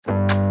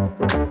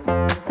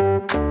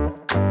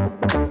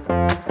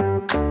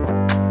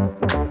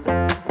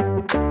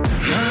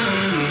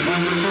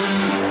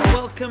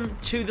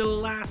to the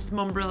last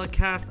Mumbrella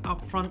Cast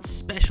Upfront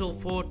special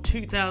for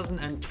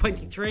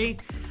 2023.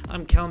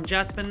 I'm Callum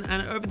Jaspin,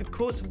 and over the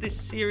course of this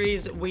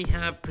series, we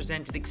have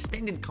presented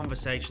extended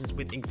conversations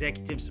with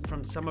executives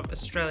from some of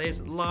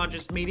Australia's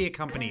largest media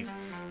companies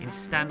in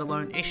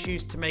standalone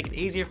issues to make it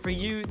easier for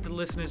you, the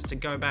listeners, to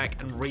go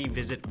back and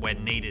revisit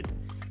when needed.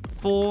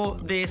 For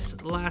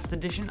this last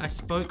edition, I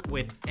spoke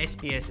with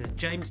SBS's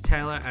James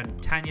Taylor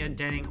and Tanya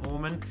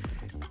Denning-Orman.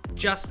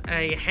 Just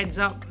a heads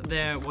up,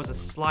 there was a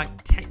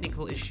slight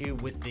technical issue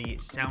with the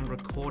sound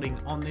recording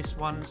on this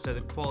one, so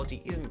the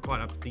quality isn't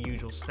quite up to the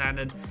usual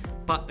standard,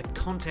 but the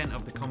content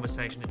of the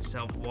conversation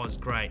itself was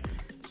great.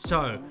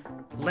 So,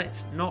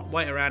 let's not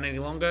wait around any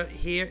longer.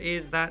 Here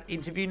is that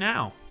interview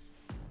now.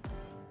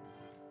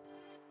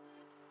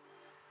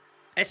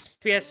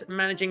 SBS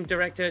Managing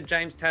Director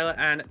James Taylor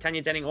and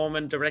Tanya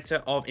Denning-Orman,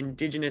 Director of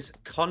Indigenous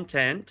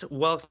Content.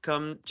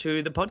 Welcome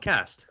to the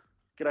podcast.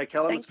 G'day,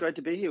 Callum. Thanks. It's great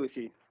to be here with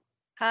you.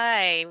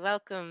 Hi,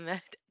 welcome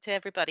to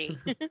everybody.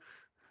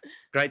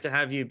 Great to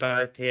have you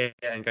both here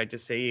and great to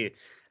see you.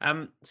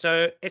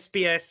 So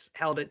SBS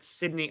held its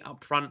Sydney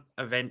Upfront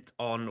event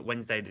on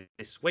Wednesday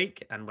this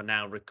week, and we're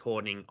now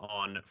recording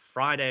on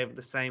Friday of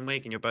the same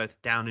week, and you're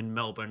both down in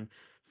Melbourne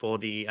for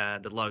the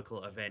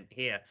local event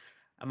here.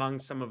 Among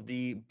some of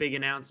the big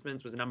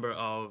announcements was a number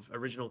of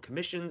original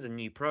commissions and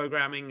new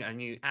programming, a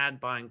new ad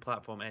buying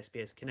platform,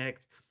 SBS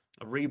Connect,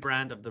 a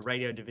rebrand of the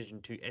radio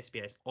division to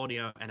SBS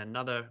Audio, and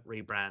another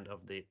rebrand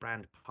of the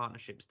brand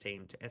partnerships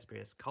team to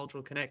SBS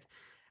Cultural Connect,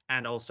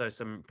 and also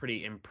some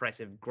pretty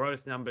impressive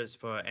growth numbers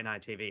for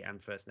NITV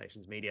and First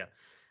Nations Media.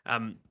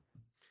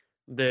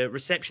 The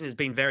reception has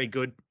been very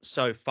good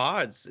so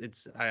far.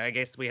 It's I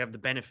guess we have the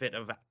benefit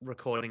of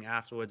recording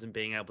afterwards and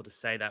being able to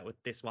say that with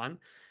this one.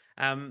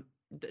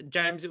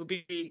 James, it would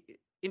be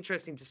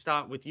interesting to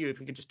start with you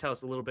if you could just tell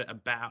us a little bit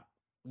about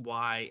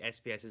why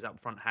SBS's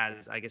Upfront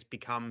has, I guess,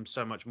 become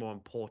so much more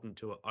important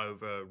to it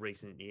over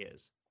recent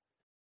years.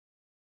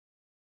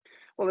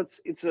 Well,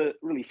 it's a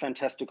really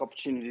fantastic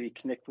opportunity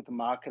to connect with the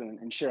market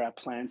and share our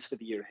plans for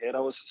the year ahead. I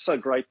was so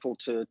grateful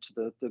to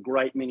the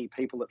great many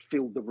people that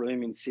filled the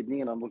room in Sydney,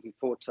 and I'm looking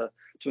forward to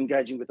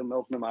engaging with the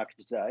Melbourne market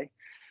today.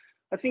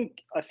 I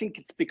think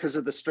it's because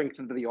of the strength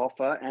of the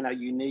offer and our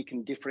unique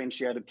and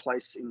differentiated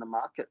place in the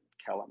market,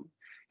 Callum.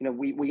 You know,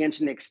 we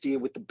enter next year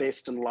with the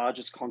best and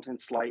largest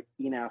content slate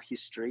in our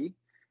history,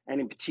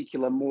 and in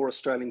particular, more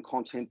Australian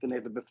content than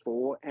ever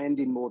before, and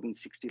in more than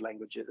 60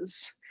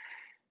 languages.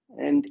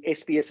 And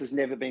SBS has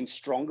never been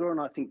stronger, and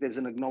I think there's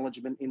an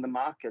acknowledgement in the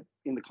market,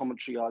 in the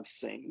commentary I've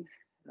seen.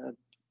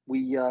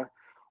 We are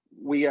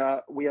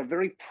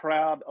very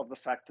proud of the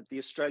fact that the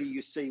Australia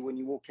you see when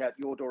you walk out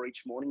your door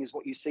each morning is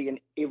what you see in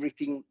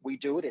everything we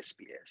do at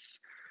SBS.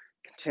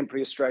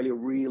 Contemporary Australia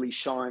really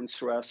shines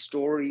through our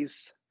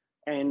stories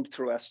and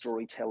through our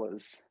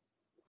storytellers.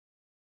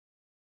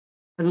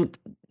 And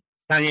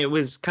Tanya, it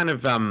was kind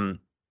of,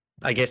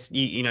 I guess,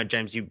 you know,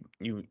 James, you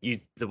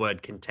used the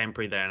word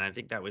contemporary there, and I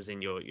think that was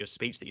in your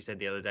speech that you said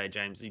the other day,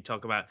 James. You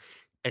talk about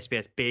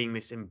SBS being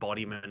this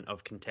embodiment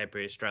of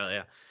contemporary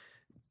Australia.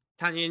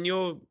 Tanya, in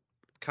your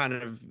kind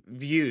of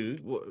view,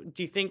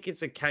 do you think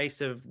it's a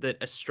case of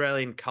that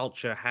Australian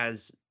culture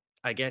has,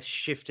 I guess,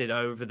 shifted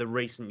over the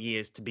recent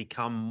years to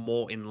become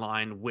more in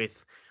line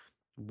with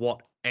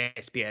what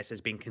SBS has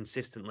been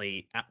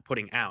consistently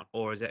putting out,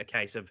 or is it a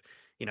case of,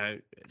 you know,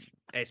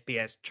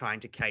 SBS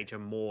trying to cater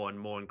more and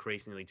more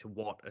increasingly to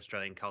what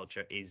Australian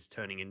culture is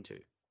turning into?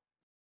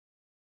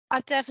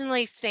 I've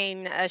definitely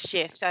seen a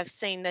shift. I've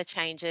seen the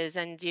changes,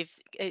 and you've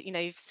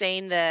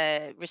seen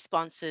the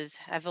responses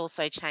have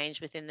also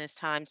changed within this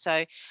time.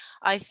 So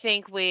I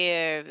think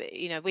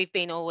we've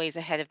been always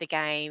ahead of the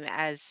game,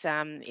 as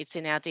it's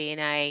in our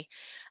DNA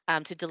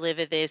to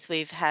deliver this.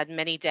 We've had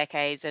many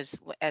decades as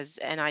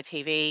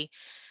NITV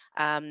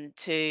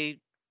to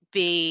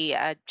be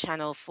a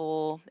channel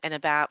for and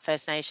about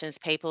First Nations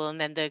people,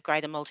 and then the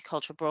greater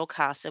multicultural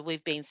broadcaster.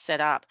 We've been set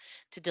up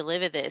to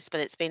deliver this, but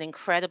it's been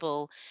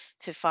incredible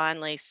to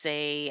finally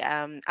see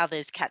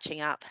others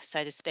catching up,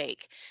 so to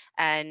speak,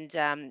 and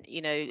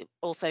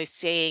also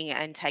seeing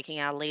and taking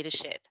our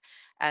leadership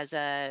as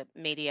a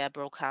media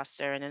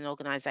broadcaster and an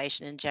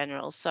organisation in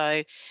general.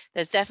 So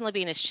there's definitely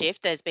been a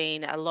shift. There's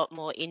been a lot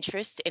more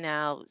interest in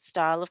our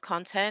style of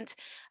content,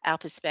 our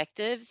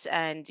perspectives,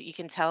 and you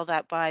can tell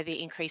that by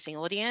the increasing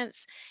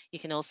audience. You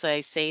can also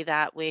see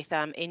that with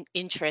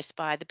interest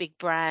by the big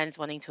brands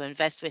wanting to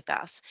invest with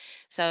us.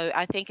 So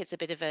I think it's a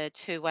bit of a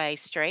two-way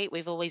street.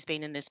 We've always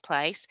been in this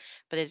place,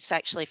 but it's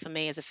actually, for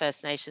me as a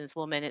First Nations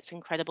woman, it's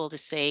incredible to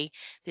see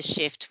the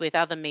shift with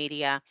other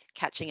media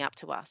catching up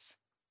to us.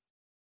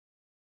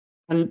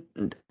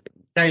 And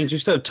James, you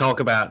sort of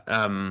talk about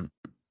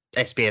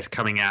SBS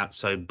coming out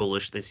so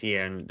bullish this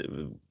year,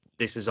 and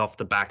this is off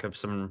the back of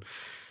some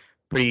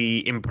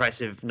pretty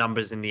impressive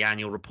numbers in the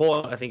annual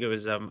report. I think it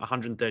was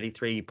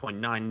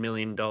 $133.9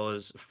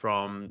 million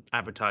from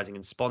advertising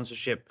and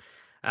sponsorship,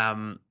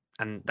 and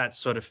that's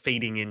sort of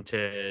feeding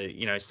into,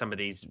 you know, some of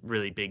these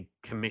really big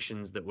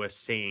commissions that we're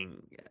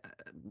seeing.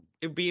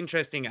 It'd be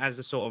interesting as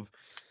a sort of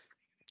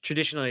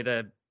traditionally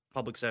the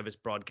public service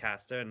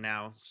broadcaster and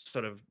now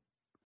sort of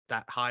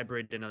that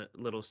hybrid in a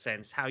little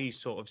sense, how you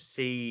sort of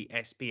see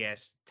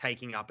SBS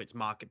taking up its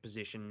market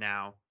position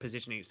now,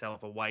 positioning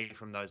itself away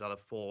from those other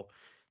four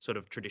sort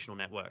of traditional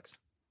networks?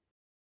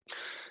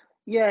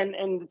 Yeah,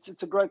 and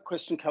it's a great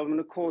question, Callum. And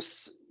of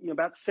course,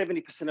 about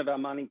 70% of our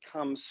money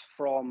comes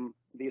from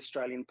the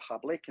Australian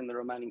public and the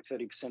remaining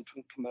 30%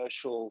 from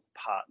commercial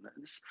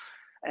partners.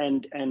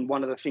 And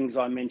one of the things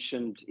I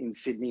mentioned in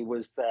Sydney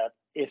was that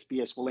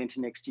SBS will enter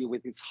next year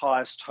with its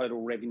highest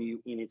total revenue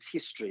in its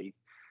history.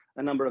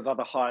 A number of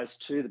other highs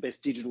too, the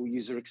best digital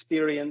user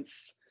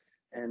experience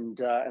and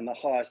the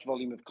highest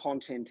volume of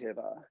content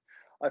ever.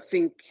 I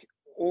think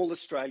all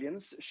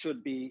Australians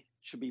should be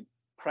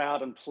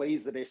proud and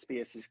pleased that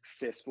SBS is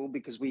successful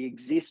because we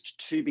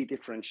exist to be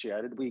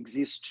differentiated. We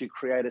exist to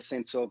create a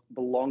sense of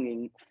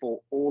belonging for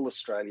all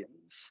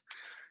Australians.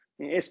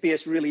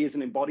 SBS really is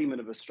an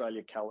embodiment of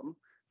Australia, Callum.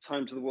 It's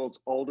home to the world's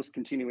oldest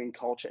continuing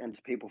culture and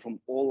to people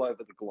from all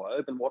over the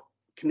globe. And what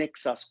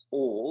connects us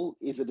all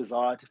is a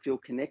desire to feel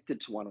connected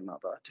to one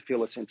another, to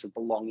feel a sense of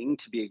belonging,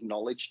 to be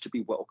acknowledged, to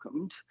be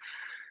welcomed.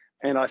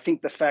 And I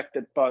think the fact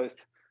that both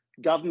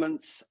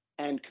governments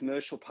and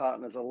commercial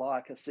partners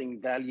alike are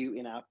seeing value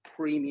in our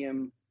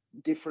premium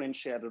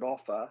differentiated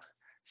offer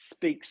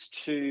speaks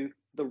to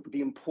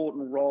the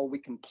important role we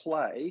can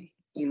play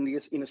in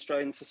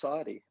Australian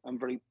society. I'm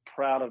very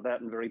proud of that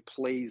and very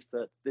pleased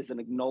that there's an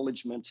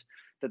acknowledgement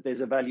that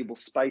there's a valuable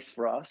space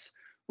for us,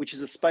 which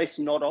is a space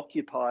not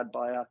occupied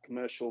by our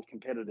commercial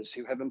competitors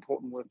who have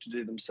important work to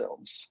do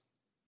themselves.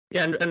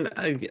 Yeah, and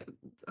I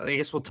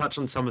guess we'll touch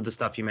on some of the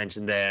stuff you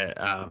mentioned there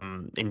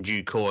in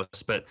due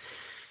course, but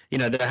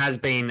there has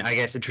been, I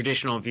guess, a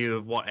traditional view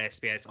of what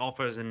SBS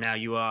offers, and now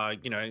you are,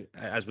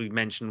 as we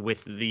mentioned,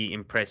 with the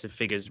impressive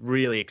figures,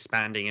 really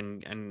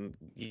expanding and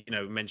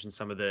mentioned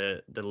some of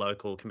the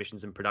local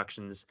commissions and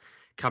productions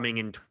coming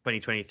in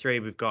 2023.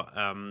 We've got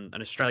an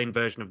Australian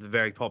version of the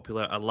very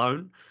popular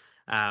Alone,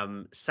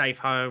 Safe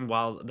Home,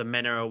 While the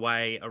Men Are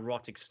Away,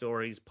 Erotic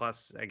Stories,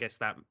 plus, I guess,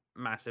 that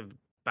massive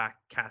back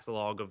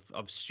catalogue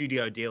of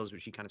studio deals,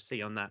 which you kind of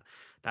see on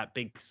that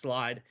big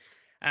slide.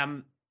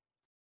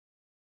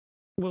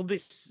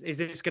 Is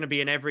this going to be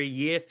an every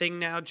year thing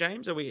now,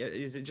 James?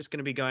 Is it just going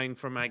to be going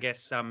from, I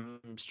guess,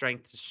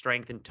 strength to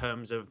strength in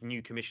terms of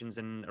new commissions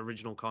and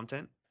original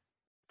content?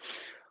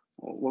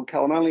 Well,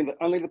 Callum,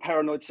 only the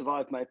paranoid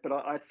survive, mate. But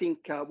I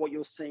think what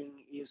you're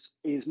seeing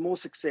is more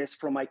success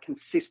from a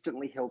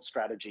consistently held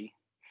strategy.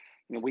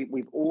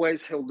 We've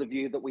always held the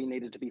view that we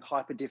needed to be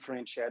hyper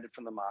differentiated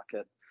from the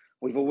market.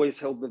 We've always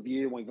held the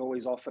view, we've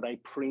always offered a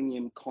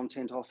premium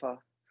content offer.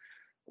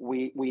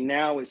 We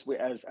now,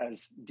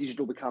 as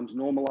digital becomes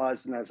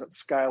normalized and as at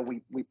scale,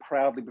 we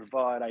proudly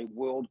provide a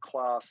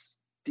world-class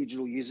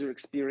digital user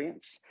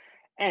experience.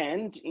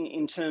 And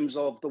in terms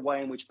of the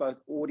way in which both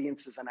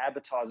audiences and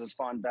advertisers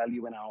find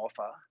value in our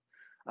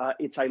offer,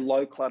 it's a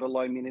low clutter,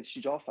 low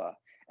mintage offer.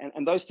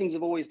 And those things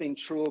have always been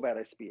true about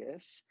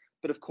SBS.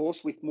 But of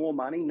course, with more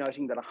money,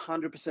 noting that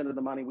 100% of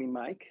the money we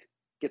make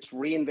gets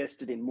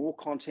reinvested in more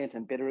content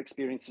and better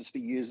experiences for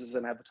users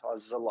and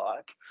advertisers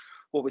alike,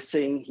 what we're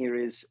seeing here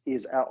is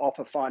our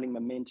offer finding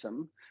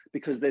momentum,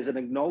 because there's an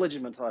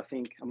acknowledgement, I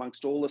think,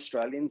 amongst all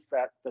Australians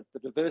that the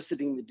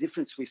diversity and the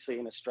difference we see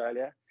in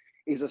Australia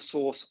is a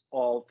source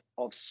of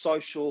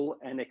social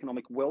and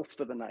economic wealth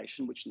for the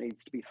nation, which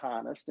needs to be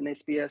harnessed. And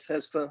SBS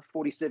has for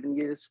 47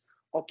 years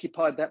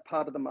occupied that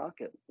part of the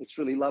market. It's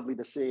really lovely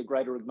to see a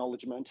greater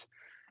acknowledgement.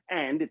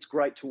 And it's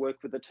great to work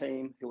with a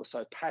team who are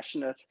so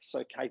passionate,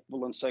 so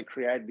capable, and so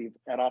creative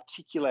at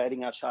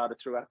articulating our charter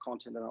through our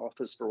content and our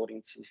offers for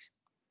audiences.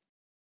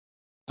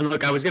 And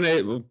look, I was going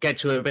to get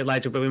to it a bit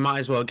later, but we might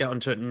as well get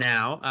onto it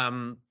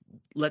now.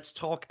 Let's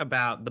talk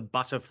about the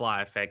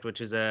butterfly effect,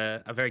 which is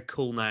a very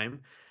cool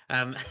name.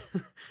 What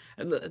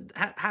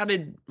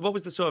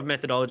was the sort of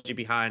methodology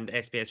behind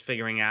SBS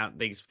figuring out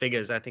these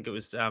figures? I think it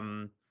was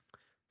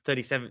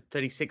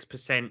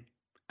 36%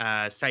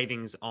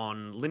 savings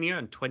on linear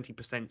and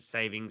 20%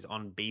 savings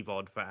on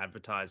BVOD for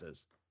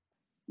advertisers.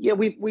 Yeah,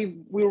 we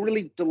were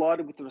really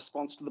delighted with the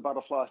response to the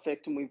butterfly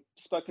effect, and we've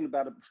spoken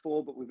about it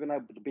before, but we've been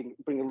able to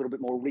bring a little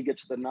bit more rigor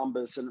to the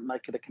numbers and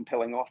make it a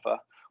compelling offer.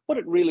 What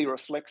it really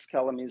reflects,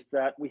 Callum, is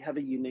that we have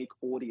a unique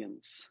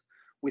audience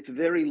with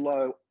very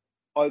low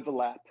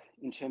overlap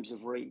in terms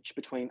of reach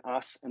between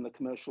us and the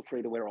commercial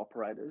free-to-air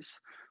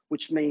operators,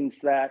 which means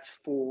that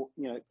for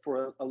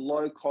a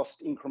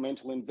low-cost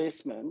incremental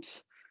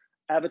investment,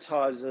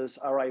 advertisers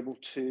are able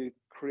to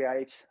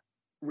create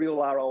real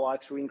ROI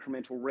through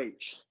incremental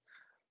reach.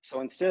 So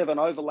instead of an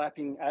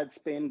overlapping ad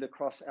spend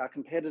across our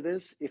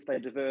competitors, if they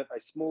divert a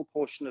small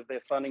portion of their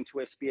funding to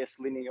SBS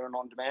linear and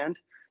on demand,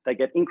 they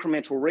get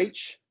incremental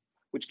reach,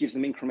 which gives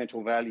them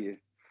incremental value.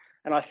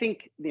 And I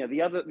think the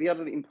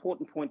other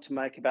important point to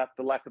make about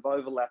the lack of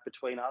overlap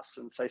between us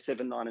and say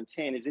 7, 9, and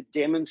 10 is it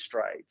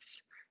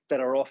demonstrates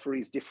that our offer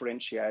is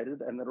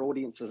differentiated and that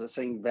audiences are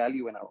seeing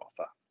value in our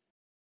offer.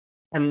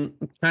 And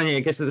Tony, I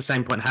guess at the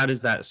same point, how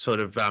does that sort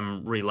of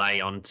relay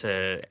onto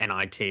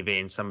NITV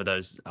and some of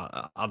those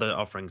other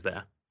offerings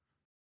there?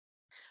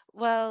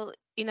 Well,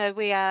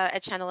 we are a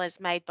channel as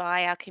made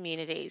by our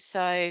community.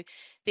 So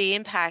the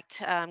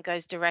impact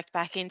goes direct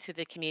back into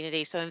the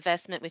community. So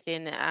investment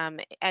within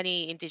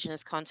any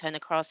Indigenous content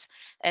across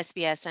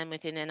SBS and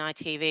within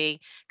NITV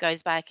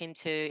goes back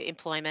into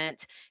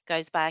employment,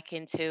 goes back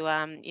into,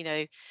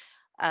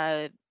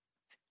 uh,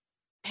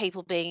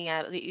 people being,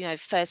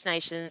 First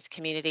Nations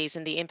communities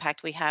and the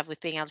impact we have with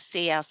being able to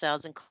see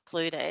ourselves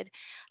included.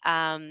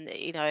 I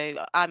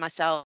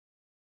myself,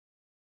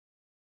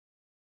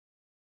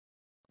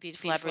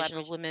 beautiful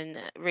Aboriginal woman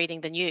reading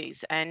the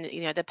news, and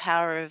the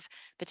power of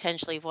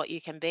potentially of what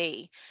you can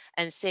be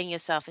and seeing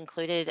yourself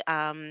included.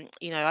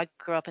 I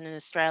grew up in an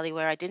Australia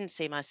where I didn't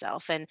see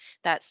myself, and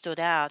that stood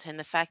out. And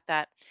the fact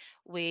that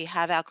we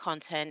have our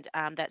content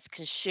that's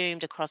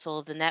consumed across all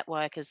of the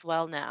network as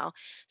well now.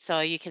 So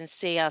you can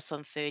see us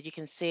on Food, you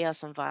can see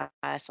us on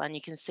Viceland,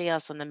 you can see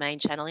us on the main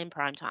channel in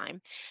prime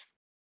time,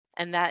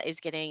 and that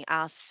is getting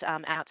us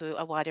out to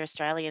a wider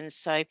Australians.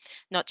 So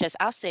not just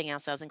us seeing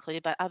ourselves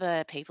included, but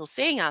other people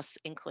seeing us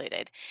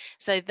included.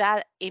 So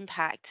that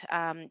impact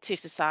to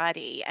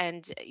society,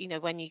 and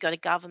when you got a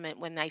government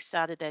when they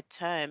started their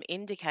term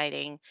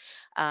indicating,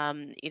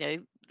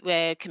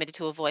 we're committed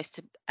to a voice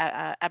to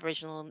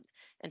Aboriginal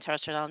and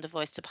Torres Strait Islander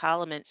voice to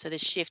Parliament. So the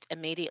shift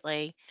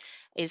immediately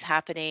is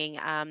happening.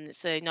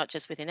 So not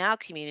just within our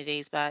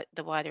communities, but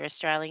the wider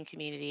Australian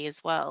community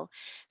as well.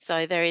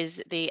 So there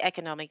is the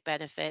economic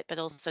benefit, but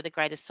also the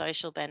greater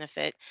social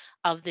benefit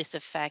of this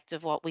effect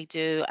of what we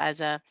do as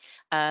a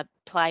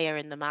player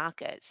in the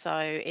market. So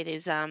it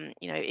is,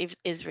 it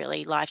is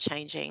really life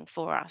changing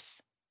for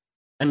us.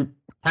 And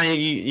Tanya,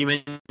 you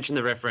mentioned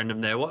the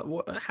referendum there.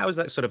 How is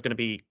that sort of going to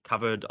be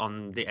covered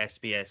on the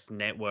SBS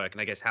network?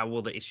 And I guess how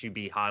will the issue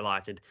be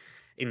highlighted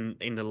in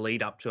the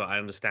lead up to it? I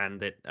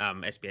understand that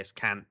SBS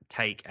can't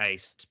take a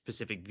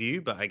specific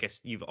view, but I guess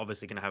you've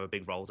obviously going to have a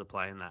big role to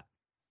play in that.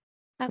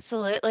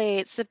 Absolutely.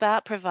 It's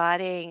about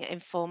providing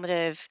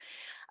informative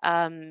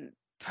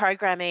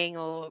programming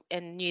or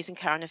in news and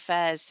current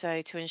affairs,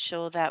 so to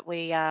ensure that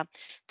we are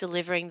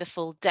delivering the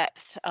full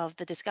depth of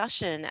the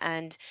discussion,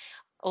 and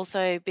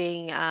also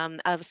being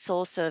a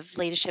source of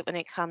leadership when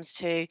it comes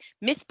to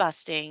myth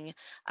busting,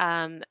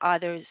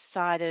 either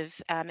side of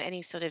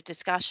any sort of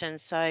discussion.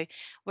 So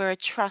we're a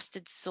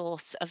trusted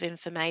source of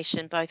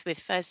information, both with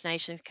First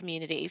Nations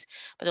communities,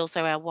 but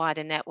also our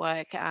wider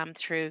network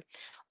through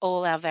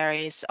all our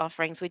various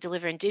offerings. We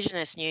deliver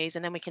Indigenous news,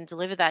 and then we can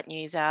deliver that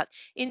news out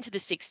into the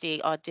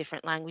 60 odd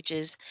different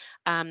languages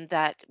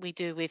that we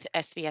do with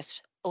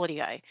SBS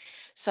audio.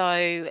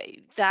 So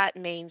that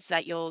means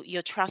that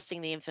you're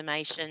trusting the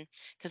information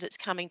because it's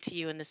coming to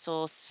you in the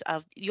source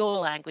of your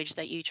language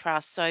that you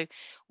trust. So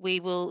we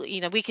will,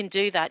 we can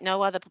do that.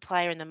 No other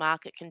player in the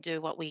market can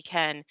do what we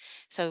can.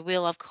 So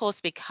we'll of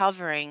course be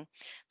covering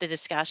the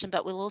discussion,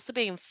 but we'll also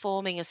be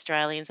informing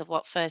Australians of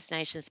what First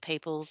Nations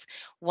peoples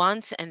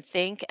want and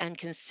think and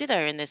consider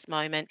in this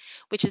moment,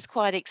 which is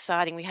quite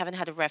exciting. We haven't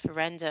had a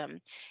referendum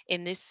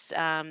in this,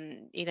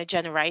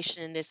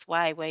 generation in this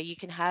way, where you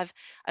can have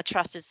a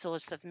trusted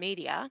source of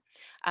media.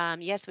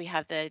 Yes, we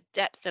have the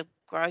depth of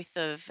growth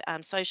of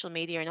social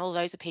media and all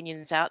those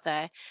opinions out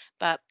there,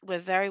 but we're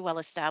very well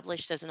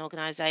established as an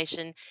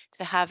organisation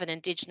to have an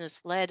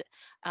Indigenous-led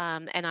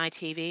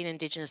NITV and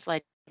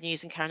Indigenous-led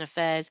news and current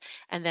affairs,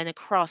 and then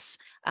across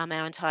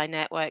our entire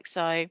network.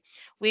 So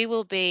we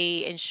will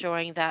be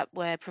ensuring that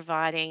we're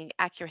providing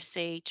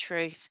accuracy,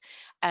 truth,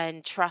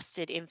 and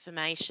trusted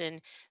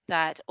information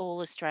that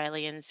all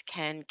Australians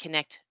can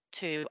connect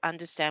to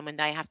understand when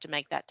they have to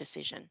make that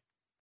decision.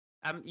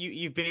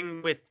 You've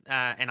been with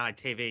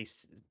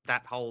NITV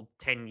that whole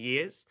 10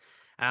 years,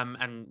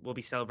 and we'll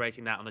be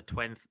celebrating that on the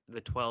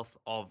 12th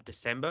of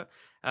December.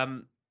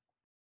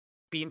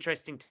 Be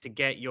interesting to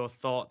get your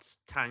thoughts,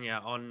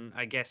 Tanya, on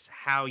I guess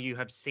how you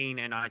have seen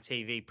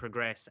NITV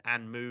progress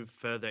and move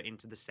further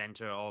into the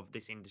center of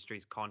this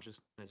industry's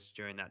consciousness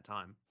during that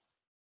time.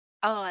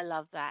 Oh, I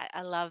love that.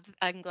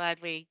 I'm glad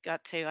we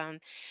got to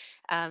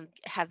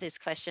have this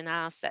question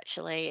asked.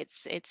 Actually,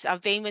 it's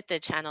I've been with the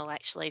channel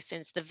actually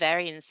since the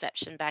very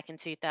inception back in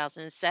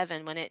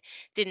 2007, when it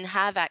didn't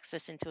have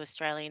access into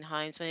Australian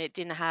homes, when it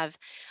didn't have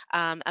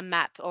a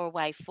map or a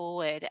way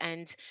forward,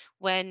 and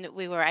when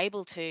we were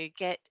able to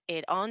get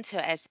it onto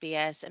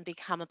SBS and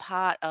become a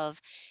part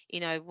of,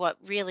 what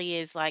really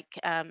is like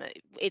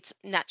its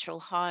natural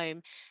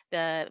home,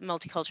 the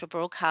multicultural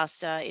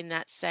broadcaster in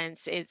that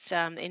sense. It's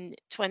in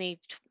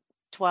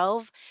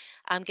 2012.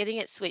 Getting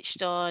it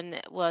switched on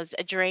was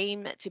a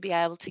dream to be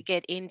able to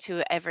get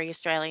into every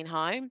Australian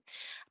home.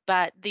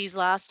 But these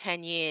last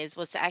 10 years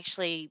was to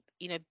actually,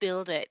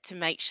 build it to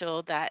make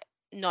sure that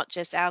not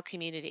just our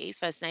communities,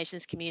 First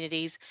Nations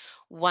communities,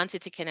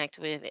 wanted to connect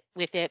with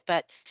it,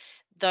 but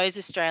those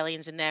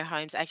Australians in their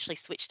homes actually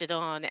switched it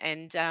on.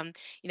 And,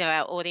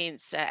 our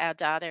audience, our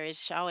data is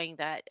showing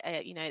that,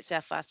 it's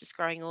our fastest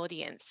growing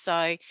audience.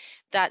 So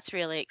that's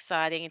really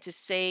exciting. And to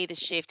see the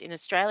shift in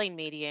Australian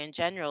media in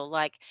general,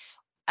 like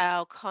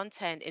our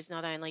content is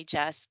not only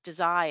just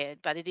desired,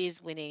 but it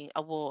is winning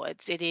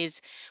awards. It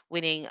is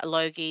winning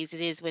Logies,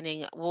 it is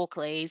winning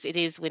Walkleys, it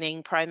is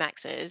winning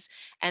Promaxes,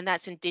 and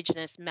that's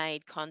Indigenous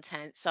made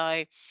content.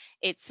 So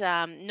it's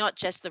not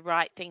just the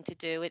right thing to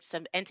do, it's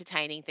the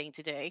entertaining thing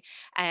to do,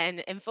 and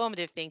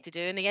informative thing to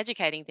do, and the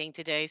educating thing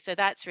to do. So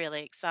that's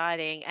really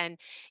exciting. And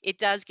it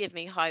does give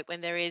me hope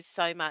when there is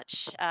so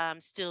much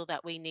still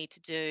that we need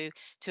to do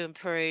to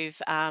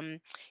improve.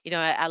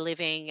 Our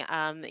living.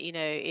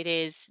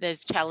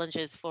 There's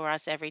challenges for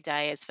us every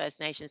day as First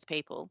Nations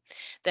people.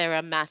 There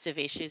are massive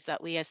issues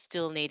that we are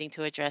still needing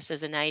to address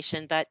as a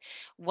nation. But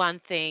one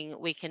thing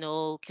we can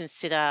all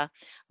consider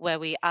where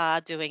we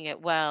are doing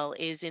it well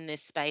is in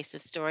this space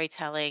of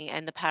storytelling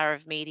and the power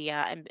of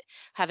media and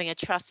having a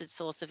trusted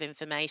source of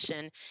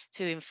information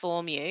to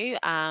inform you,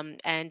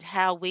 and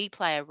how we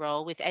play a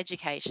role with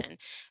education,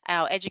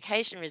 our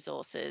education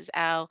resources,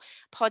 our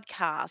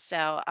podcasts,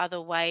 our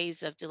other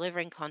ways of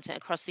delivering content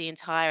across the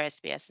entire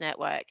SBS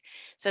network.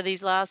 So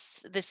this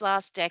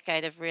last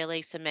decade of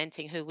really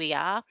cementing who we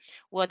are,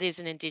 what is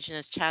an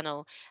Indigenous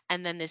channel,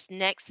 and then this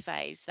next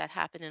phase that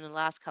happened in the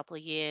last couple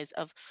of years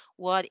of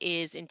what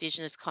is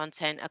Indigenous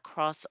content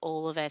across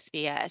all of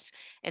SBS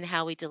and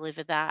how we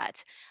deliver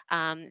that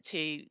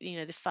to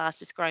the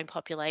fastest growing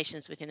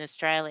populations within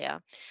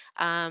Australia,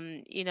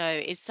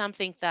 is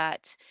something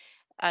that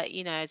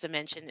as I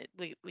mentioned,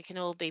 we can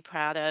all be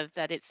proud of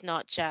that. It's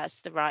not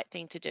just the right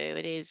thing to do.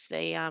 It is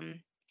the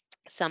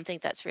something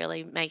that's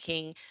really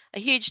making a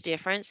huge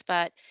difference.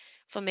 But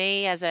for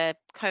me, as a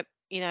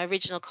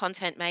original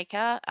content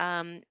maker,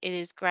 it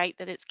is great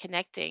that it's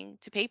connecting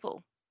to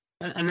people.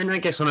 And then I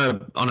guess on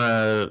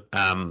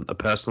a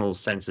personal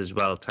sense as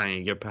well, Tanya,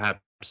 you're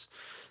perhaps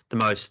the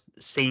most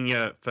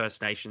senior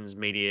First Nations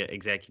media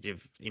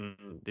executive in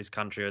this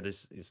country or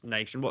this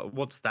nation.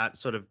 What's that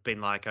sort of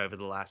been like over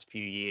the last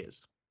few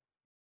years?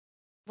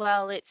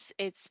 Well, it's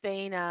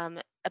been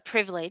a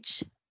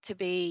privilege to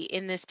be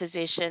in this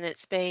position.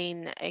 It's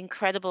been an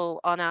incredible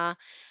honor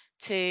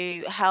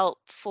to help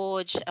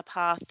forge a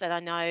path that I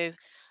know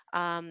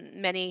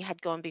many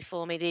had gone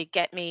before me to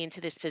get me into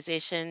this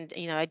position.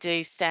 I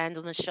do stand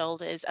on the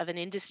shoulders of an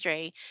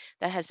industry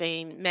that has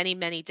been many,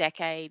 many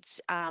decades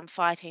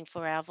fighting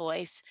for our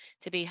voice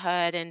to be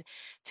heard, and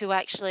to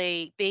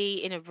actually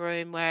be in a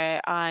room where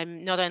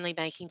I'm not only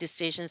making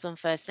decisions on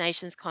First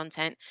Nations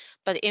content,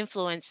 but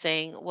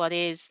influencing what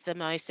is the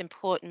most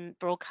important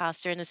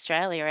broadcaster in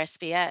Australia,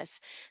 SBS.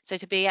 So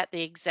to be at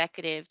the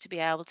executive, to be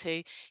able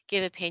to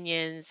give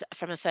opinions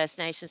from a First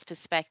Nations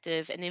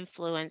perspective and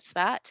influence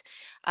that.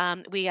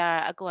 We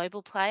are a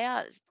global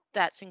player.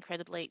 That's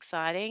incredibly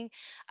exciting.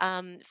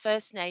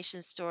 First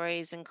Nations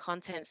stories and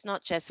contents,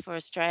 not just for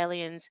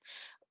Australians,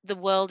 the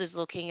world is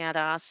looking at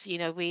us.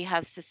 We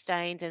have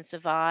sustained and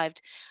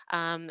survived.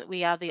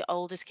 We are the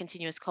oldest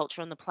continuous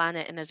culture on the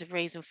planet, and there's a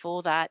reason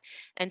for that.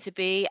 And to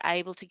be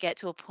able to get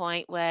to a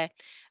point where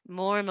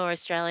more and more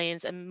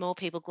Australians and more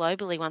people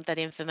globally want that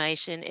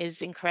information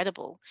is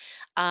incredible.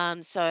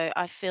 So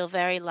I feel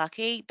very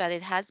lucky, but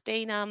it has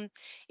been,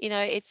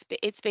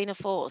 it's been a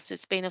force.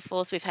 It's been a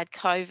force. We've had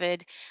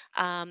COVID,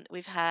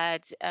 we've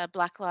had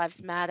Black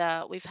Lives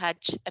Matter, we've had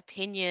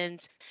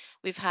opinions.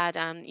 We've had,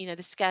 the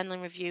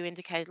Scanlon Review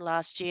indicated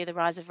last year the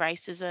rise of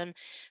racism,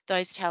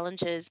 those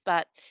challenges.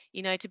 But,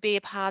 to be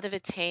a part of a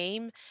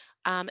team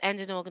and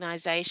an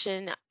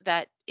organisation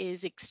that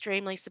is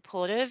extremely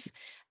supportive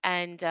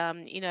and,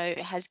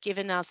 has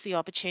given us the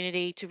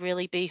opportunity to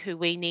really be who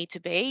we need to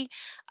be,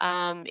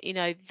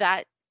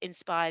 that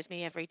inspires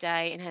me every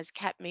day and has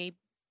kept me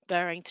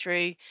burrowing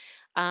through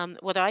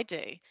what I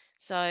do.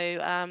 So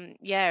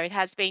yeah, it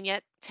has been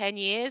yet 10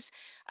 years.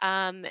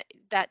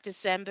 That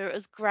December, it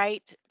was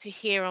great to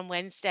hear on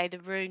Wednesday the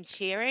room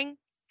cheering.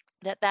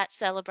 That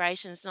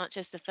celebration is not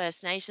just a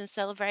First Nations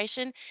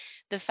celebration.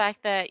 The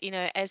fact that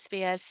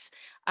SBS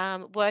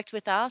worked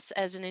with us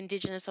as an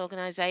Indigenous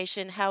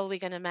organisation, how are we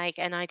going to make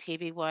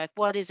NITV work?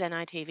 What is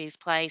NITV's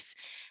place?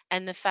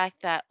 And the fact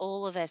that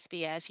all of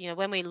SBS,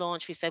 when we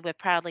launched, we said we're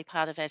proudly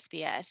part of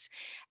SBS,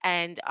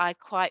 and I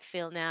quite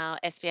feel now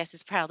SBS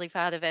is proudly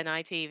part of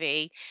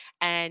NITV,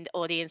 and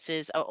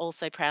audiences are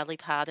also proudly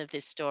part of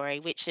this story,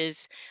 which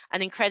is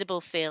an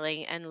incredible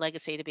feeling and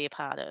legacy to be a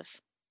part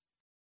of.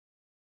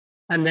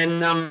 And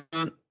then,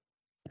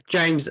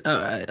 James,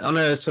 on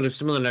a sort of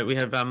similar note, we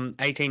have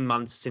 18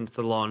 months since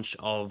the launch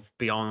of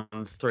Beyond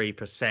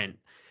 3%.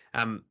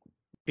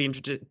 Be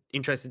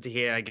interested to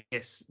hear, I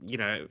guess,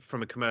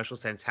 from a commercial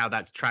sense, how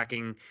that's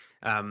tracking,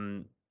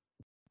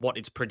 what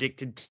it's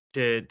predicted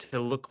to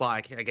look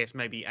like, I guess,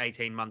 maybe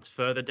 18 months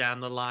further down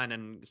the line,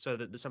 and so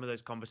that some of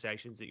those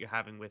conversations that you're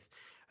having with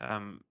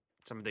some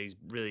of these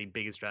really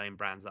big Australian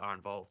brands that are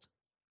involved.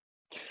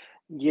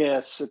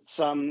 Yes,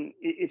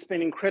 it's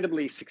been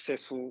incredibly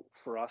successful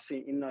for us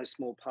in no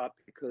small part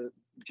because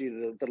due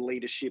to the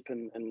leadership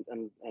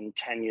and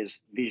Tanya's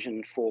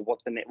vision for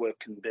what the network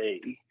can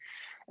be.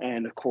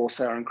 And of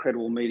course, our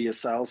incredible media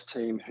sales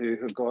team who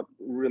have got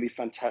really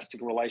fantastic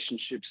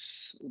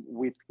relationships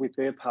with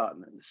their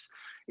partners.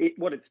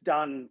 what it's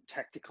done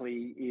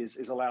tactically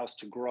is allow us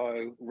to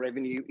grow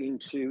revenue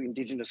into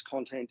Indigenous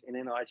content in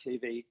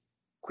NITV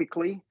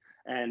quickly.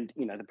 And,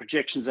 the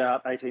projections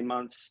out 18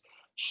 months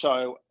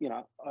show,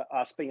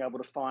 us being able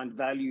to find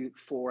value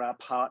for our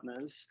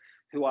partners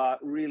who are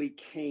really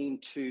keen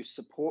to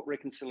support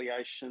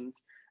reconciliation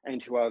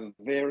and who are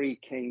very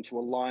keen to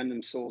align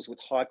themselves with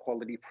high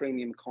quality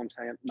premium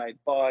content made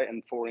by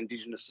and for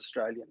Indigenous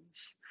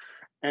Australians,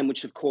 and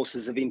which of course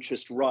is of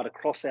interest right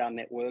across our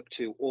network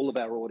to all of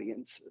our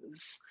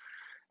audiences.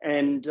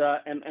 And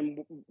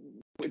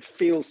it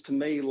feels to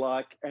me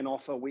like an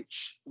offer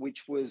which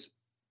was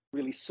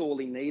really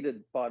sorely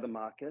needed by the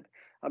market.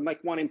 I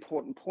make one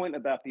important point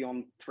about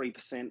Beyond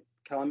 3%,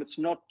 Callum. It's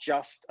not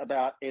just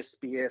about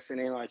SBS and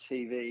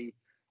NITV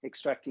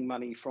extracting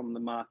money from the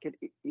market.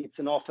 It's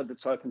an offer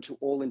that's open to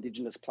all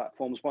Indigenous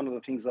platforms. One of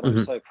the things that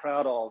I'm so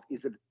proud of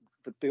is that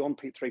the Beyond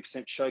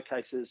 3%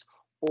 showcases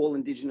all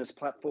Indigenous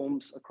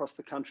platforms across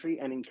the country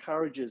and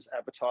encourages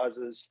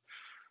advertisers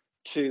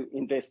to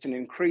invest an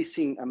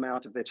increasing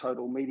amount of their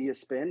total media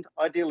spend,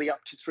 ideally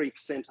up to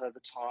 3%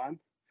 over time,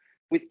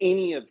 with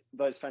any of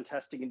those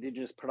fantastic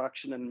Indigenous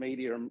production and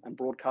media and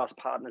broadcast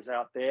partners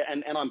out there.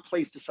 And I'm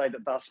pleased to say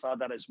that thus far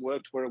that has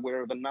worked. We're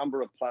aware of a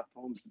number of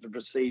platforms that have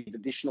received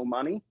additional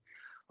money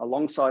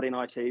alongside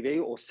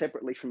NITV or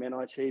separately from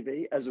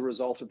NITV as a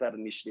result of that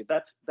initiative.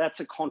 That's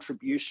a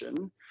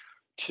contribution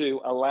to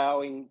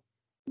allowing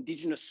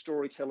Indigenous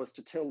storytellers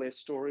to tell their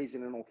stories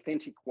in an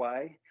authentic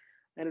way.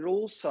 And it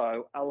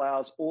also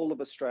allows all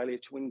of Australia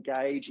to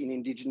engage in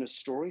Indigenous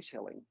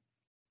storytelling,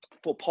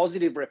 for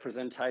positive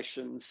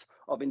representations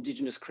of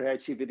Indigenous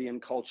creativity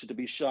and culture to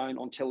be shown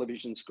on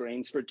television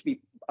screens, for it to be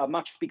a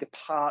much bigger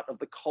part of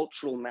the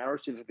cultural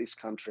narrative of this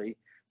country.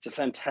 It's a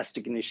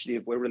fantastic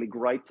initiative. We're really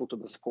grateful to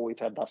the support we've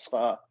had thus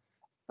far,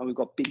 and we've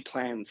got big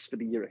plans for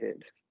the year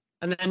ahead.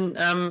 And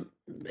then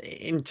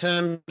in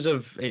terms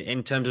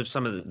of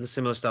some of the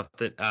similar stuff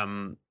that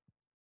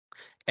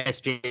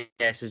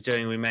SBS is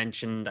doing, we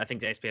mentioned, I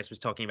think the SBS was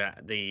talking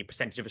about the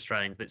percentage of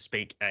Australians that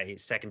speak a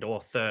second or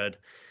third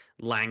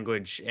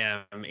language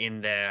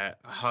in their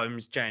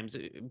homes. James,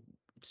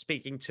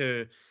 speaking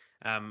to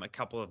a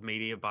couple of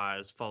media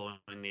buyers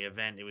following the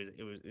event,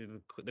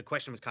 the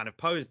question was kind of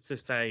posed to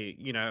say,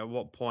 at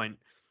what point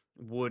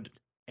would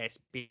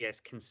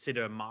SBS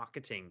consider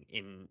marketing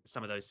in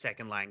some of those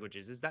second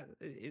languages? Is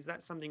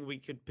that something we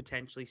could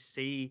potentially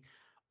see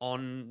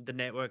on the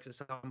networks at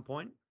some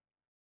point?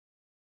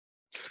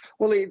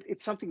 Well,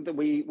 it's something that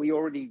we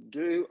already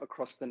do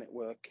across the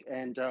network,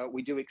 and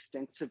we do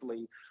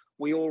extensively.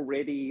 We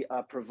already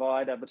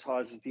provide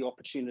advertisers the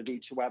opportunity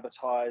to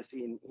advertise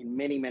in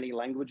many, many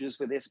languages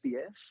with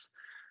SBS.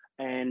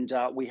 And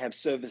we have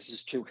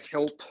services to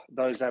help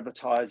those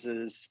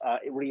advertisers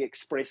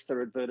re-express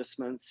their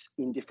advertisements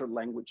in different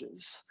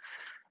languages.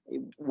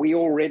 We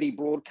already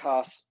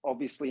broadcast,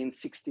 obviously, in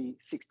 60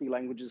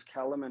 languages,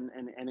 Callum,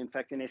 and in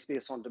fact, in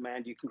SBS On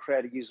Demand, you can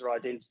create a user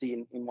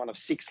identity in one of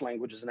 6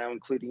 languages now,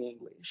 including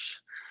English.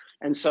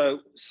 And so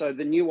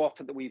the new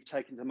offer that we've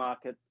taken to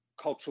market,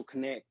 Cultural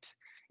Connect,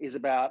 is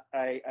about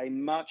a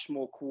much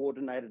more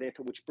coordinated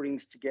effort, which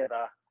brings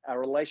together our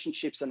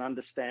relationships and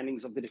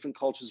understandings of the different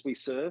cultures we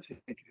serve,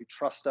 who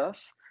trust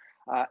us,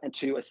 and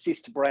to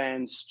assist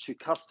brands to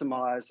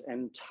customize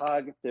and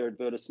target their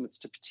advertisements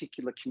to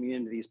particular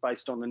communities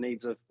based on the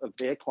needs of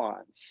their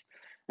clients.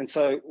 And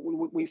so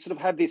we sort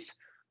of have this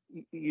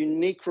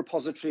unique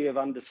repository of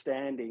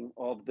understanding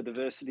of the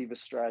diversity of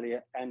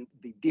Australia and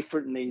the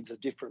different needs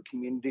of different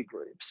community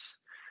groups.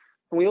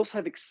 And we also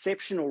have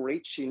exceptional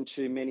reach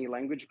into many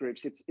language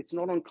groups. It's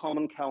not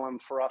uncommon, Callum,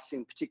 for us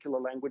in particular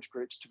language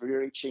groups to be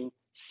reaching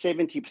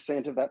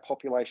 70% of that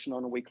population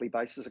on a weekly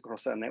basis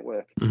across our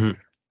network. Mm-hmm.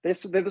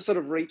 They're the sort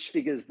of reach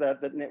figures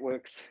that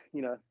networks,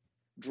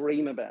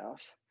 dream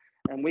about.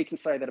 And we can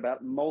say that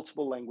about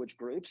multiple language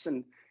groups.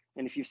 And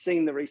if you've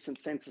seen the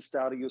recent census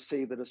data, you'll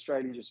see that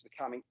Australia is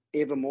becoming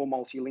ever more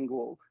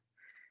multilingual.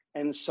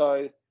 And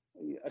so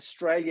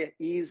Australia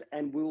is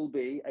and will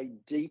be a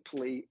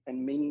deeply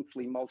and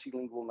meaningfully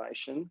multilingual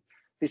nation.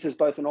 This is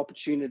both an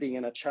opportunity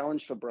and a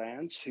challenge for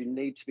brands who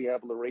need to be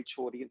able to reach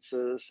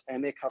audiences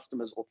and their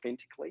customers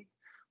authentically.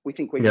 We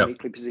think we're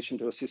uniquely positioned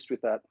to assist with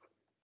that.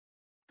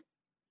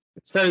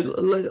 So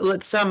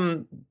let's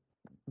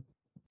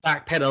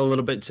backpedal a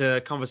little bit to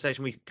a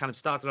conversation we kind of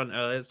started on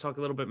earlier. Let's talk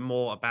a little bit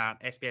more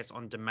about SBS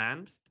On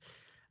Demand.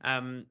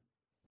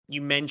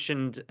 You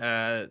mentioned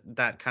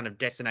that kind of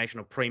destination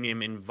or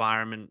premium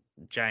environment,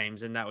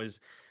 James, and that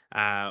was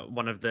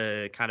one of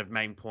the kind of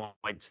main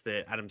points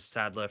that Adam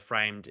Sadler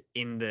framed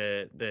in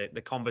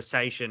the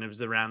conversation. It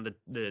was around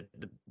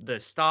the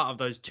start of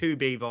those 2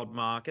 BVOD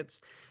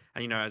markets.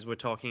 And, as we're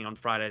talking on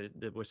Friday,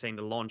 we're seeing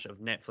the launch of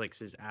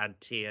Netflix's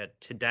ad tier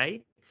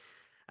today.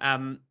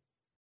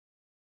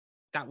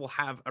 That will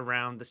have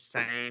around the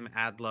same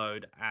ad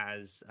load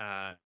as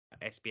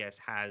SBS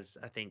has,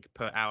 I think,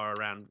 per hour,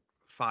 around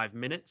 5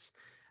 minutes.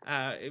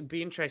 It'd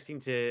be interesting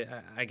to,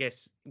 I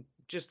guess,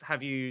 just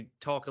have you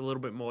talk a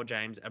little bit more,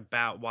 James,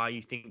 about why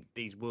you think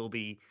these will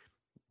be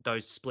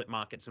those split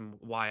markets and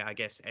why I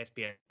guess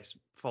SBS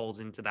falls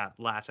into that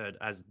latter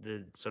as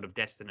the sort of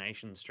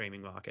destination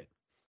streaming market.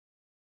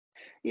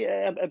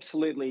 Yeah,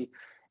 absolutely.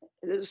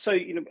 So,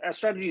 our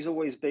strategy has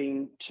always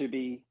been to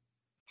be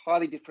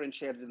highly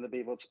differentiated in the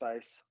BVOD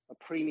space, a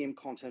premium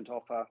content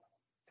offer,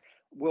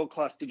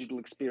 world-class digital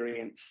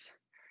experience,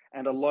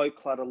 and a low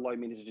clutter, low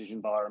minutes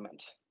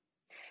environment.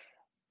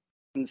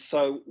 And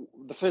so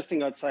the first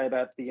thing I'd say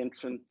about the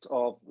entrance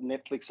of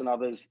Netflix and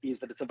others is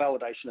that it's a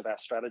validation of our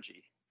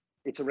strategy.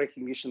 It's a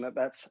recognition that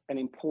that's an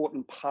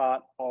important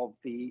part of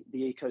the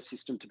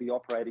ecosystem to be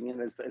operating in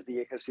as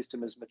the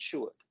ecosystem has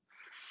matured.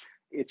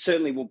 It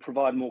certainly will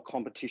provide more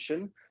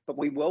competition, but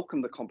we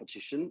welcome the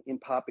competition in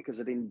part because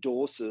it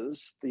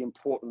endorses the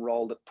important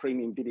role that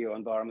premium video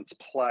environments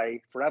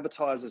play for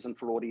advertisers and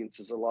for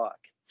audiences alike.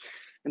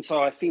 And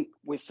so I think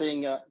we're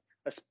seeing a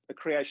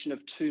creation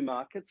of two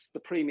markets, the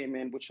premium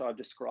end, which I've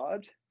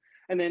described,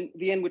 and then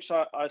the end, which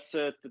I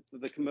assert that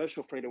the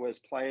commercial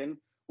free-to-airs play in,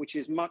 which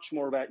is much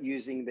more about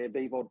using their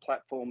BVOD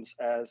platforms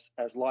as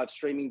live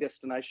streaming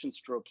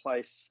destinations to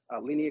replace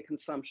linear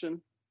consumption,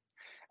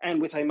 and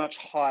with a much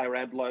higher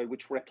ad load,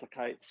 which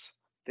replicates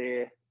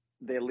their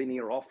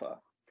linear offer.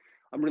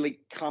 I'm really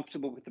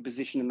comfortable with the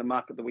position in the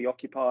market that we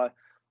occupy.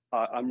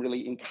 I'm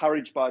really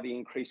encouraged by the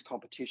increased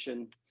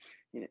competition.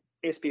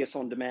 SBS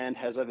On Demand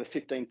has over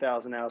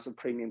 15,000 hours of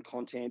premium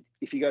content.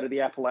 If you go to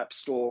the Apple App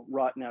Store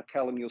right now,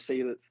 Callum, you'll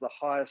see that it's the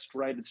highest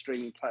rated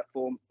streaming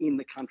platform in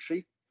the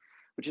country,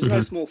 which is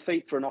no small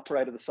feat for an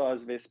operator the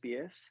size of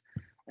SBS.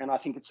 And I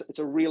think it's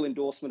a real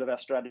endorsement of our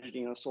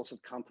strategy and a source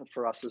of comfort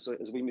for us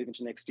as we move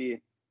into next year.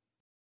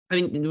 I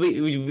mean,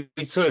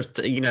 we sort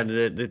of,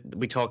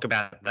 we talk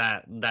about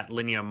that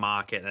linear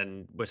market,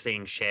 and we're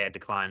seeing share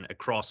decline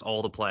across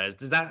all the players.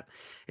 Is that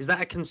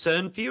a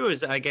concern for you? Or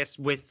is, I guess,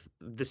 with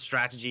the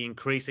strategy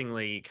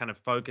increasingly kind of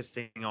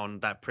focusing on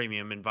that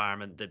premium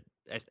environment that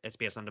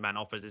SBS On Demand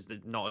offers, is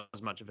not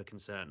as much of a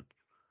concern?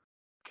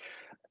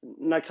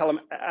 No, Callum,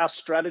 our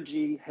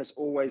strategy has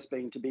always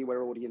been to be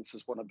where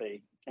audiences want to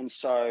be. And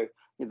so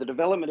the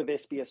development of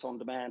SBS On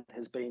Demand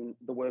has been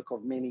the work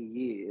of many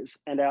years.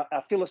 And our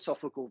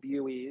philosophical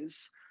view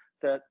is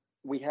that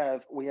we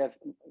have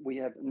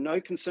no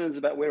concerns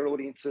about where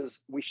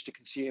audiences wish to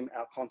consume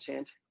our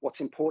content. What's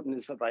important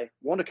is that they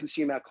want to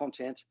consume our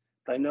content,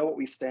 they know what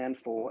we stand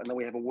for, and that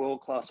we have a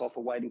world-class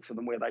offer waiting for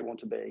them where they want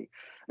to be.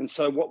 And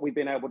so what we've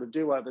been able to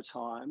do over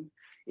time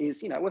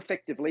is,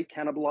 effectively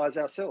cannibalize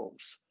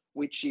ourselves,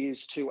 which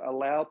is to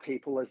allow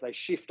people as they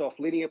shift off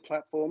linear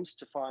platforms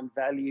to find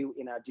value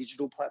in our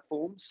digital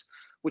platforms,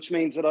 which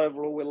means that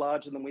overall we're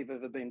larger than we've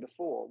ever been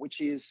before,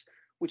 which is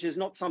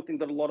not something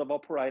that a lot of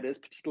operators,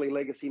 particularly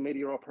legacy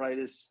media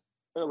operators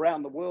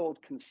around the world,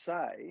 can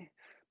say,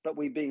 but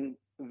we've been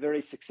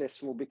very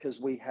successful because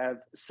we have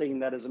seen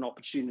that as an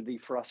opportunity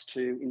for us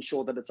to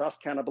ensure that it's us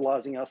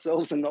cannibalizing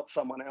ourselves and not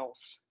someone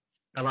else.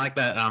 I like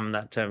that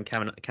that term,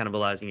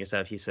 cannibalizing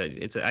yourself. You said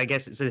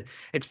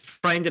it's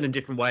framed in a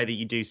different way that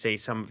you do see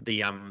some of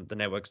the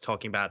networks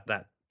talking about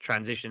that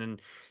transition.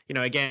 And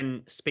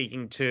again,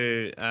 speaking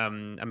to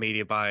a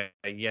media buyer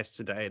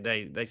yesterday,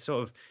 they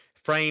sort of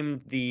framed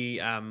the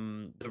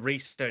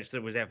research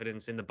that was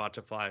evidence in the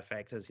butterfly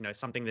effect as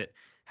something that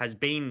has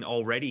been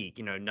already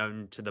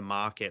known to the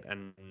market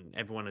and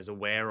everyone is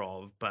aware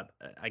of, but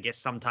I guess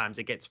sometimes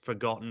it gets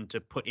forgotten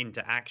to put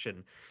into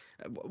action.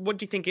 What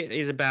do you think it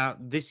is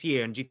about this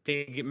year? And do you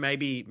think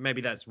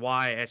maybe that's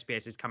why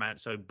SBS has come out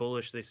so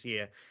bullish this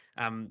year,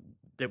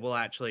 that will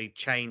actually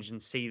change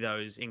and see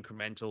those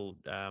incremental,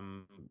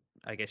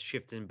 I guess,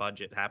 shift in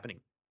budget happening?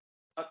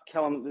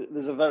 Callum,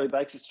 there's a very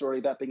basic story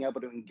about being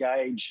able to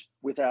engage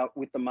with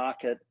the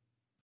market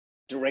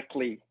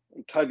directly.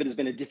 COVID has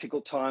been a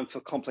difficult time for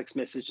complex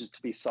messages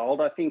to be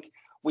sold. I think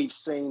we've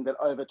seen that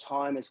over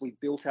time, as we've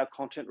built our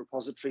content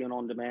repository and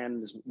on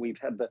demand, as we've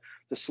had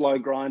the slow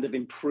grind of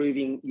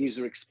improving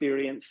user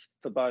experience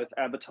for both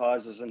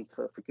advertisers and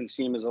for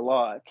consumers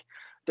alike,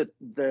 that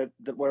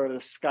we're at a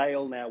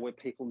scale now where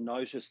people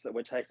notice that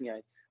we're taking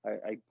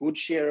a good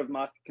share of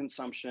market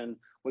consumption.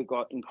 We've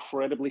got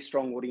incredibly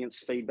strong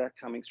audience feedback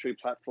coming through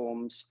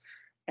platforms.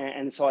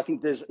 And so I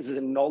think there's an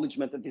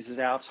acknowledgement that this is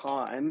our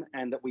time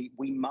and that we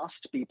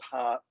must be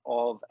part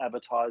of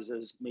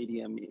advertisers'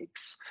 media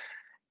mix.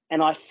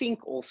 And I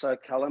think also,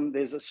 Callum,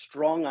 there's a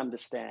strong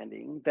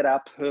understanding that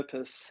our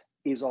purpose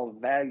is of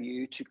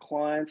value to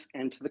clients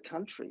and to the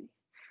country.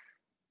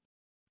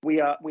 We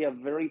are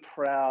very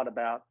proud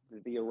about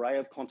the array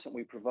of content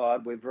we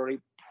provide. We're very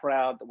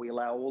proud that we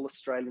allow all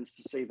Australians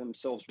to see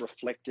themselves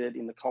reflected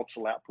in the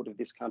cultural output of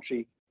this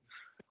country.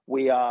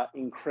 We are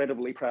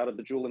incredibly proud of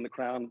the jewel in the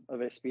crown of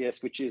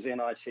SBS, which is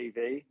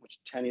NITV, which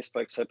Tanya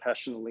spoke so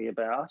passionately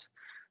about.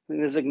 And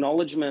there's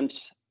acknowledgement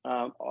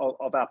of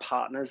our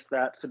partners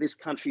that for this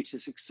country to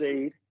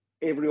succeed,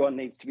 everyone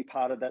needs to be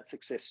part of that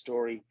success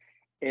story.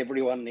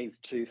 Everyone needs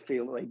to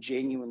feel they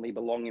genuinely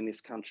belong in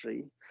this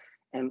country.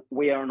 And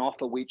we are an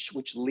offer which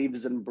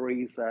lives and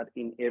breathes that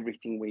in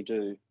everything we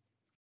do.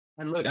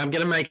 And look, I'm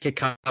going to make a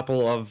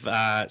couple of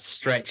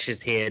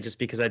stretches here just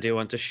because I do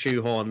want to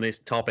shoehorn this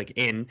topic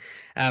in.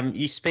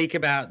 You speak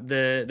about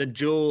the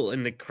jewel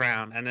in the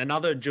crown, and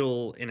another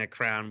jewel in a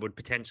crown would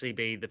potentially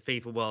be the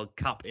FIFA World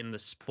Cup in the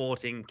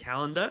sporting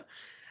calendar,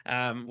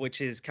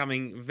 which is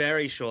coming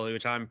very shortly,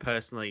 which I'm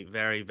personally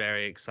very,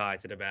 very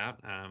excited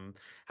about,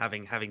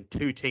 having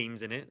two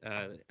teams in it,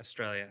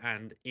 Australia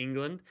and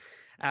England.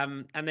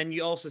 And then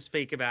you also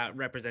speak about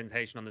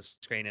representation on the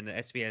screen, and the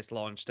SBS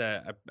launched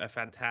a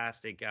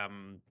fantastic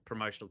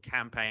promotional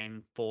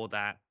campaign for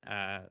that,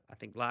 I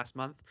think last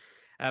month.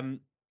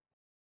 Um,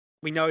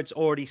 we know it's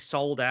already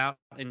sold out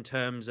in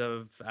terms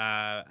of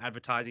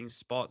advertising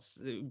spots.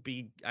 It would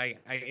be, I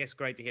guess,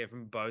 great to hear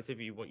from both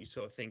of you what you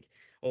sort of think,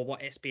 or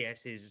what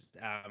SBS is,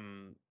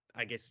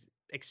 I guess,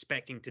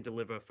 expecting to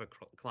deliver for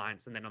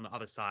clients, and then on the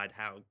other side,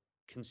 how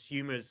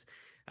consumers,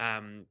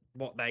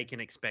 what they can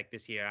expect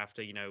this year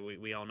after,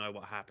 we all know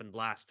what happened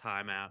last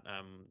time out,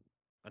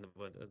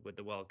 with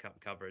the World Cup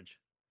coverage.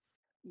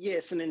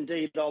 Yes, and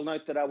indeed, I'll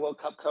note that our World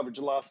Cup coverage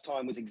last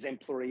time was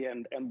exemplary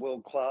and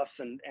world class,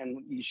 and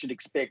you should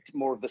expect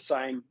more of the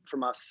same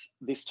from us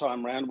this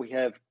time round. We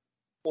have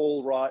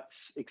all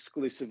rights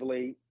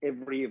exclusively,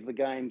 every of the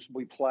games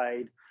we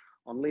played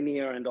on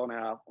linear and on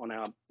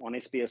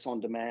SBS On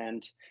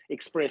Demand,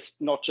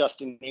 expressed not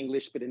just in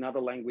English but in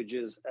other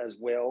languages as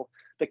well.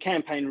 The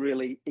campaign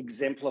really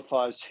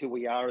exemplifies who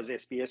we are as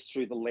SBS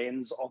through the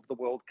lens of the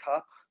World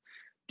Cup.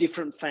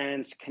 Different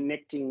fans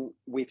connecting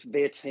with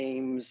their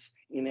teams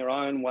in their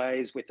own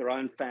ways, with their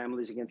own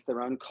families, against their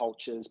own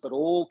cultures, but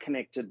all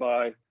connected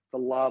by the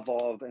love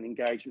of and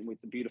engagement with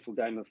the beautiful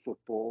game of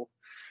football.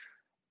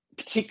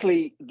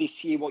 Particularly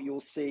this year, what you'll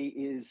see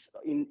is,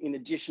 in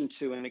addition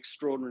to an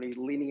extraordinary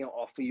linear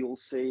offer, you'll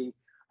see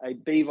a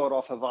BVOD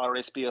offer via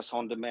SBS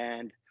On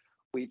Demand,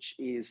 which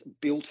is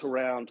built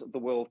around the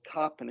World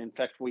Cup. And in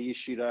fact, we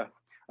issued a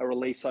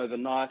release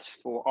overnight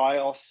for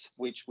iOS,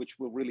 which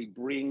will really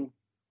bring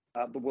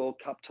the World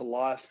Cup to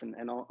life, and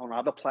on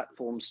other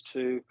platforms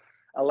too,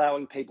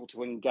 allowing people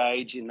to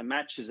engage in the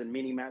matches and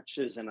mini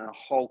matches and a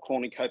whole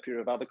cornucopia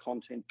of other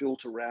content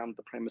built around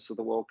the premise of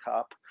the World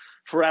Cup.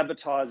 For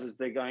advertisers,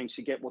 they're going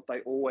to get what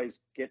they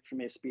always get from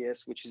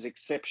SBS, which is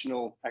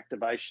exceptional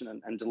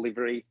activation and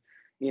delivery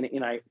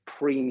in a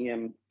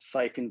premium,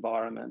 safe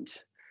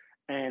environment,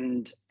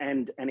 and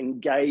an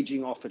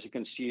engaging offer to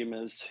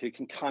consumers who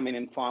can come in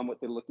and find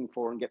what they're looking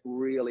for and get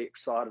really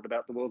excited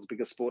about the world's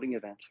biggest sporting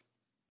event.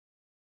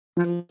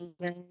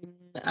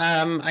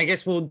 I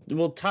guess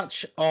we'll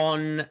touch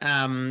on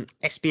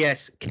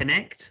SBS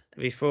Connect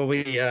before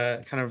we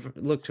kind of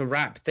look to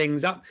wrap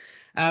things up.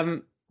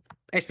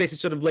 SBS is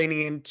sort of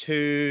leaning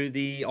into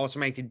the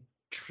automated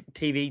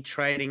TV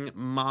trading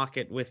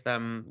market with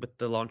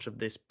the launch of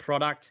this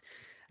product.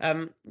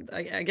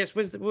 I guess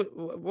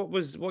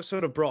what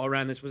sort of brought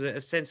around this? Was it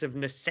a sense of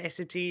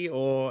necessity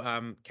or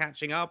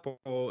catching up,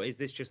 or is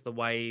this just the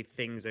way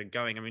things are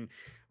going? I mean,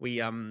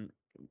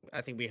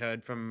 I think we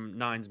heard from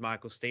Nine's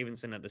Michael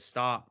Stevenson at the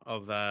start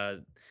of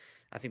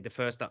I think the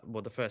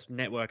first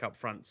network up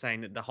front,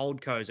 saying that the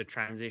holdcos are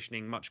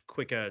transitioning much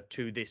quicker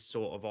to this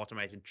sort of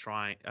automated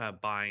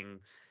buying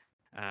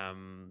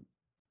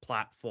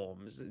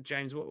platforms.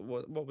 James,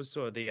 what was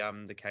sort of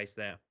the case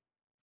there?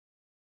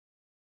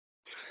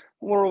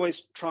 We're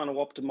always trying to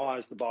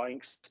optimize the buying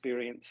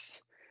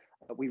experience.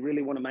 We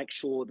really want to make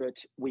sure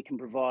that we can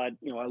provide,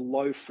 a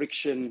low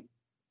friction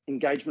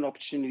engagement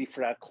opportunity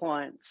for our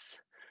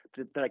clients,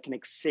 that they can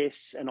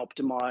access and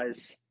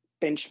optimize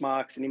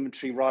benchmarks and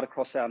inventory right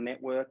across our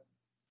network.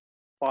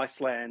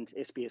 Viceland,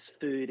 SBS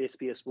Food,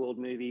 SBS World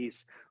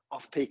Movies,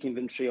 off-peak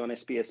inventory on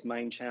SBS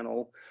main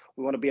channel.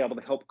 We want to be able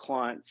to help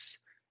clients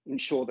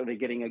ensure that they're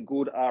getting a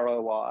good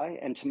ROI,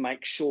 and to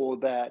make sure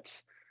that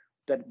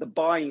the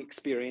buying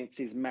experience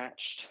is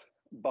matched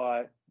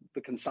by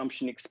the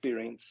consumption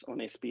experience on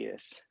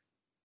SBS.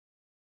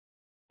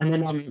 And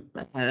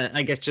then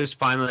I guess just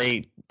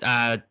finally,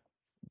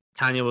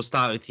 Tanya, we'll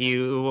start with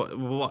you.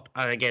 What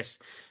I guess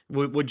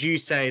would you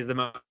say is the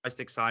most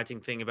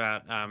exciting thing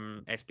about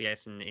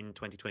SBS in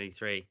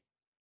 2023?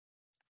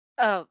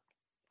 Oh,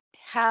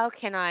 how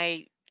can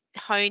I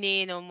hone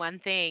in on one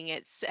thing?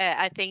 It's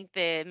I think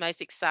the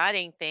most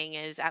exciting thing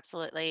is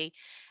absolutely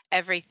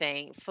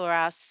everything for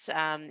us.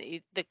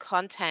 The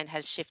content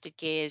has shifted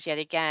gears yet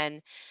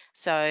again.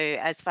 So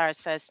as far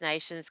as First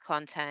Nations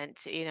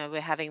content,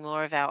 we're having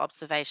more of our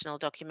observational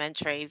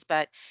documentaries,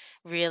 but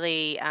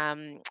really,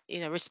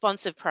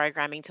 responsive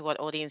programming to what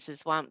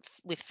audiences want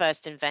with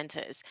First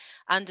Inventors,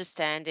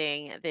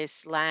 understanding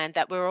this land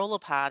that we're all a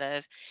part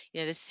of,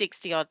 the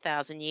 60 odd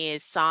thousand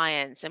years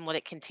science and what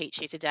it can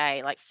teach you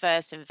today. Like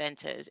First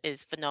Inventors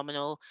is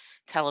phenomenal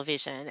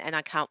television, and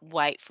I can't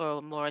wait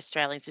for more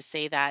Australians to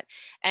see that,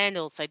 and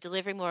also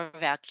delivering more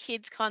of our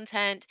kids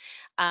content.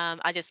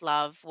 I just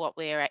love what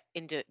we're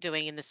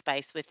doing in the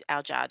space with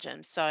our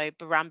Jarjum. So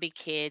Barumbi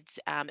Kids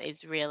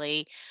is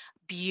really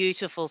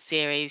beautiful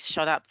series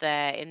shot up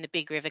there in the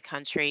Big River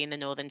country in the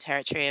Northern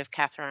Territory of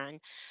Katherine.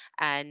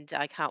 and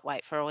I can't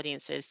wait for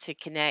audiences to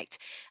connect.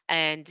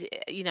 And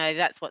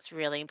that's what's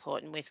really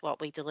important with what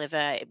we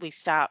deliver. We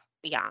start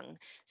young,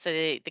 so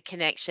the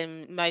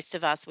connection, most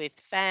of us with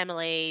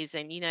families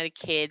and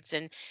kids,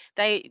 and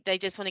they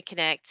just want to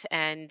connect,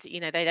 and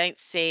they don't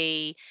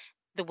see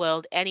the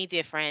world any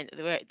different.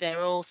 They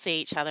all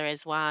see each other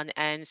as one,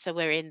 and so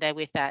we're in there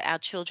with that. Our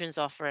children's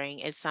offering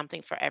is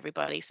something for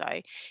everybody. So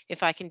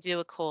if I can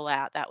do a call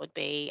out, that would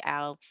be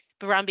our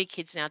Barumbi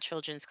Kids and our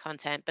children's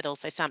content, but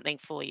also something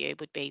for you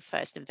would be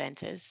First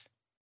Inventors.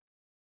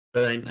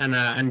 Brilliant.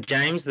 And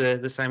James,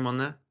 the same one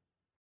there?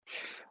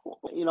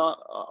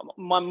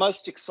 I'm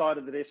most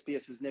excited that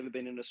SBS has never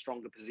been in a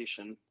stronger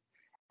position,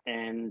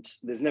 and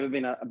there's never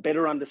been a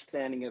better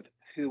understanding of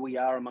who we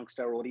are amongst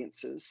our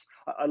audiences.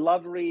 I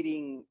love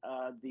reading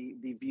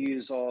the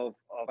views of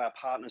our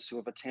partners who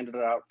have attended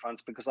our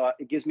upfronts, because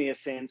it gives me a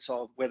sense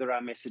of whether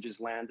our message has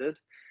landed.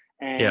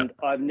 And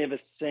I've never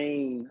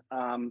seen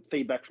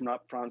feedback from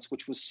upfronts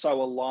which was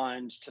so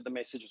aligned to the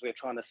messages we're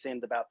trying to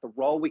send about the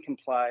role we can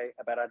play,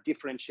 about our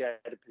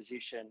differentiated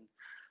position,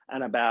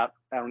 and about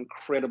our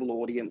incredible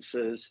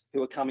audiences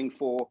who are coming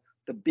for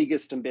the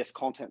biggest and best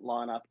content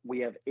lineup we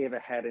have ever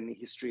had in the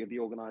history of the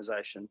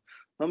organisation.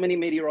 Not many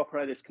media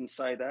operators can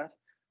say that,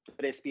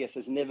 but SBS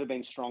has never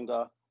been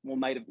stronger, more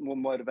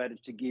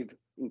motivated to give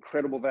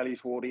incredible value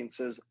to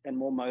audiences, and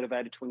more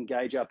motivated to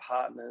engage our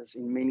partners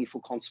in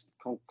meaningful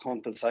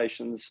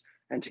conversations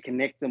and to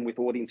connect them with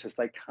audiences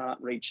they can't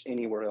reach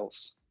anywhere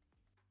else.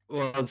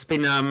 Well, it's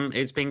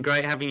been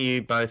great having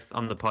you both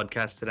on the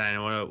podcast today, and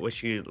I want to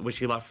wish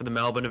you luck for the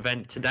Melbourne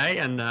event today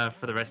and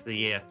for the rest of the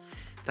year.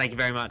 Thank you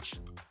very much.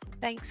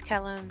 Thanks,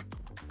 Callum,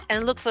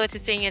 and look forward to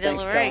seeing you at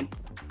Thanks, Uluru.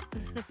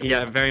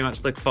 Yeah, very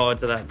much look forward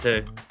to that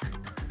too.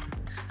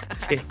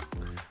 Cheers.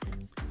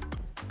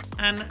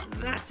 And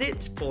that's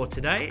it for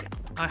today.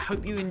 I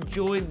hope you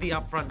enjoyed the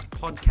Upfront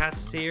podcast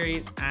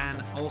series,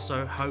 and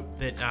also hope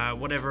that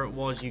whatever it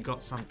was, you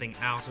got something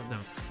out of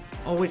them.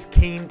 Always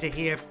keen to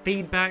hear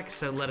feedback,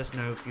 so let us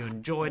know if you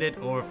enjoyed it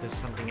or if there's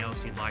something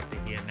else you'd like to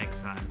hear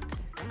next time.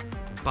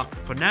 But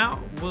for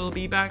now, we'll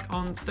be back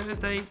on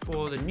Thursday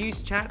for the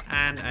news chat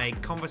and a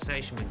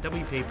conversation with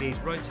WPP's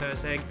Ro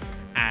Turseg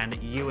and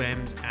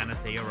UM's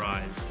Anathea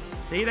Rise.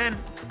 See you then!